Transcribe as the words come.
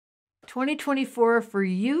2024 for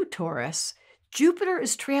you, Taurus. Jupiter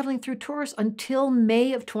is traveling through Taurus until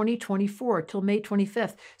May of 2024, till May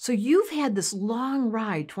 25th. So you've had this long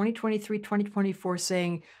ride, 2023, 2024,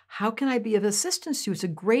 saying, how can I be of assistance to you? It's a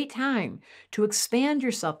great time to expand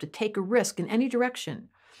yourself, to take a risk in any direction.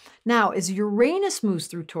 Now, as Uranus moves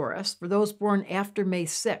through Taurus, for those born after May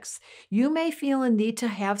 6th, you may feel a need to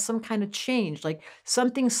have some kind of change, like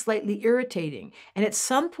something slightly irritating. And at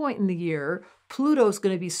some point in the year, Pluto's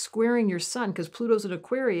going to be squaring your sun because Pluto's in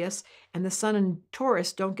Aquarius and the sun and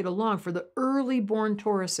Taurus don't get along for the early born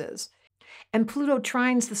Tauruses. And Pluto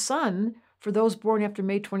trines the sun for those born after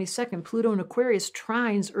May 22nd. Pluto in Aquarius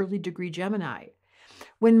trines early degree Gemini.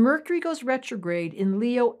 When Mercury goes retrograde in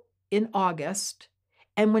Leo in August,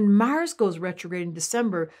 and when Mars goes retrograde in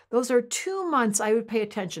December, those are 2 months I would pay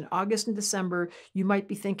attention. August and December, you might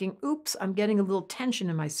be thinking, oops, I'm getting a little tension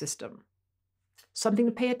in my system. Something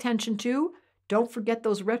to pay attention to. Don't forget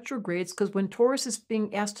those retrogrades, because when Taurus is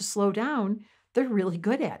being asked to slow down, they're really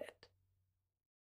good at it.